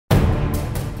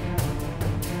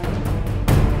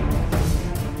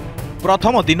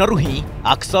प्रथम दिनरु ही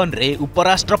एक्शन रे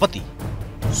उपराष्ट्रपति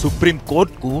सुप्रीम कोर्ट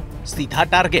को सीधा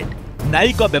टार्गेट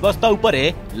न्यायिक व्यवस्था उपरे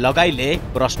लगाइले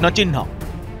प्रश्न चिन्ह।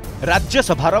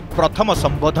 राज्यसभार प्रथम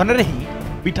संबोधन रे ही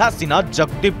पीठासीन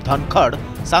जगदीप धनखड़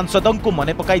सांसदों को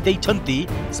मने पकाई देइछंती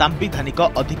सांविधानिक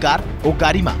अधिकार और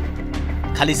गारिमा।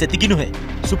 खाली सेतिकी नुहे,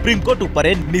 सुप्रीम कोर्ट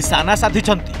उपरे निशाना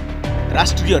साधिछंती।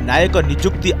 राष्ट्रीय न्यायिक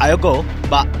नियुक्ति आयोग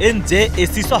बा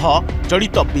NJAC सह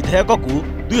जड़ित विधेयक को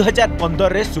 2015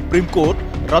 रे सुप्रीम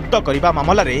कोर्ट रद्द करिबा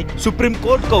मामला रे सुप्रीम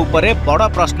कोर्ट को उपरे बड़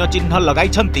प्रश्न चिन्ह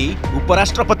लगाइछंती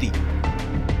उपराष्ट्रपति।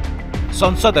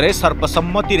 संसद रे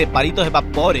सर्वसम्मति रे पारित हेबा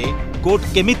परे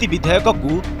कोर्ट केमिति विधेयक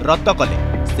को रद्द कले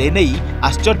से नहीं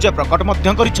आश्चर्य प्रकट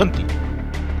मध्य करिछंती।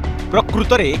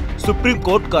 प्रकृत रे सुप्रीम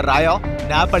कोर्ट का राय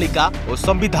न्यायपालिका और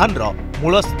संविधान रो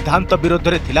मूल सिद्धांत विरोध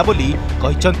रे थिला बोली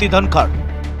कहिछंती Dhankhar.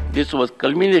 This was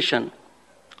culmination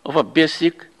of a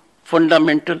basic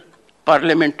fundamental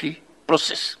parliamentary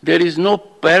process. There is no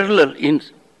parallel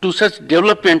to such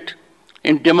development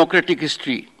in democratic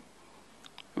history,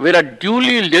 where a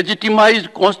duly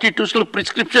legitimized constitutional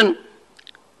prescription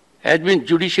has been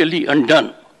judicially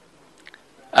undone.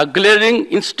 A glaring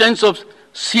instance of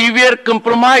severe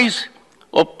compromise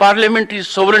of parliamentary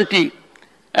sovereignty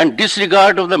and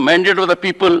disregard of the mandate of the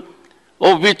people,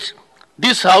 of which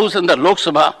this House and the Lok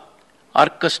Sabha are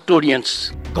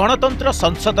custodians. गणतंत्र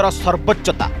संसदर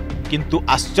सर्वोच्चता किंतु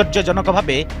आश्चर्यजनक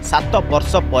भावे 7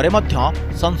 वर्ष परे मध्य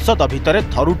संसद भितर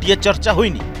थरुटिए चर्चा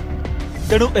होइनी।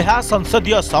 तेणु यह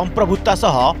संसदीय संप्रभुता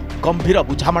सह गंभीर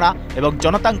बुझामणा एवं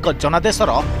जनतांक जनादेशर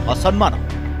असम्मान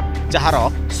जार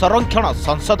संरक्षण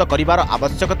संसद करिवार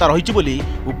आवश्यकता रहिछि बोली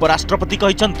उपराष्ट्रपति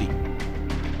कहिसंती।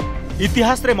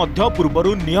 इतिहास रे मध्य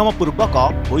पूर्वरु नियम पूर्वक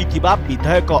होइथिबा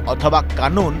विधेयक अथवा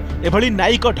कानून एभली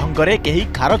न्यायिक ढंगरे केही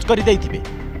खारज करि दैथिबे।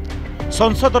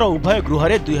 संसदर उभय गृह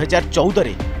रे 2014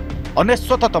 रे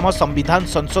 69तम संविधान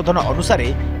संशोधन अनुसार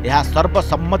यह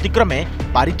सर्वसम्मतिक्रमे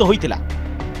पारित होइतिला।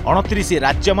 29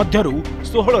 राज्य मध्यरु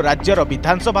 16 राज्यर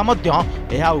विधानसभा मध्य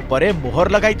यह उपरे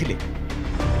मोहर लगाइथिले।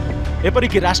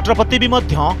 एपरिक राष्ट्रपति भी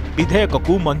मध्य विधेयक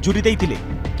को मंजूरी देइथिले,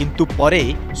 किंतु परे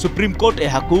सुप्रीम कोर्ट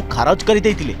यहाकू खारज करि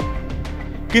दैथिले।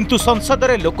 किंतु संसद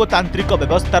रे लोकतांत्रिक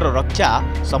व्यवस्थार रक्षा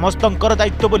समस्तंकर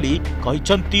दायित्व बोली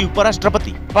कहिसंती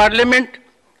उपराष्ट्रपति। Parliament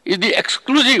is the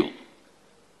exclusive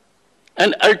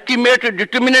and ultimate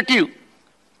determinative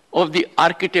of the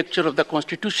architecture of the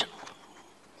Constitution.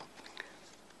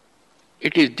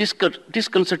 It is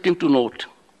disconcerting to note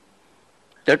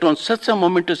that on such a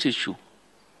momentous issue,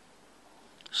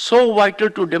 so vital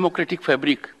to democratic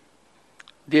fabric,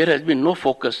 there has been no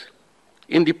focus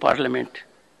in the Parliament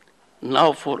now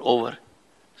for over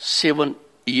 7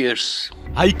 years.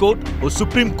 High court और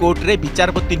supreme court रे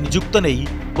विचारपति नियुक्त नहीं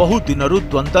बहु दिनरु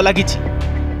द्वंद्व लागिछि।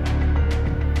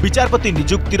 विचारपति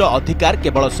नियुक्तिर अधिकार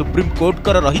केवल supreme court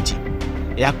कर रहिछि।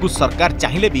 याकू सरकार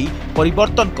चाहिले भी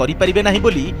परिवर्तन करि परिबे नाही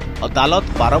बोली अदालत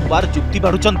बारंबार जुक्ति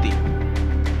बाढुचंती।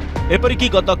 एपरिकी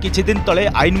गत किछि दिन तले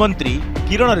आईन मंत्री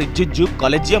किरण रिजिजू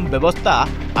कलेजियम व्यवस्था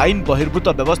आईन बहिर्भूत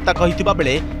व्यवस्था कहिथिबा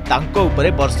बेले तांको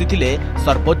उपरे बर्षिथिले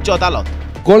सर्वोच्च अदालत।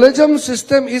 Collegium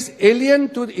system is alien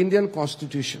to the Indian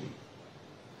Constitution.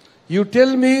 You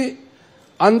tell me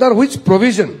under which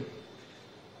provision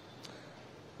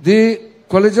the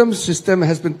collegium system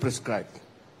has been prescribed.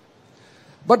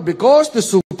 But because the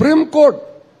Supreme Court,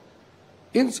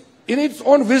 in its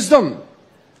own wisdom,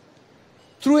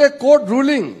 through a court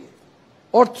ruling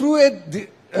or through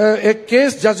a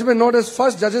case judgment known as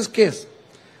first judge's case,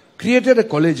 created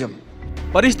a collegium.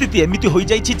 परिस्थिति एमिति होई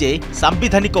जाइछि जे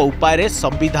सांविधानिक उपाय रे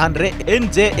संविधान रे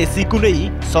NJAC को नै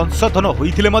संशोधन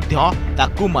होइथिले मध्य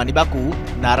ताकू मानिबाकू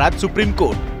नाराज supreme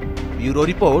court. Bureau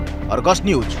report, Argus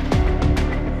news.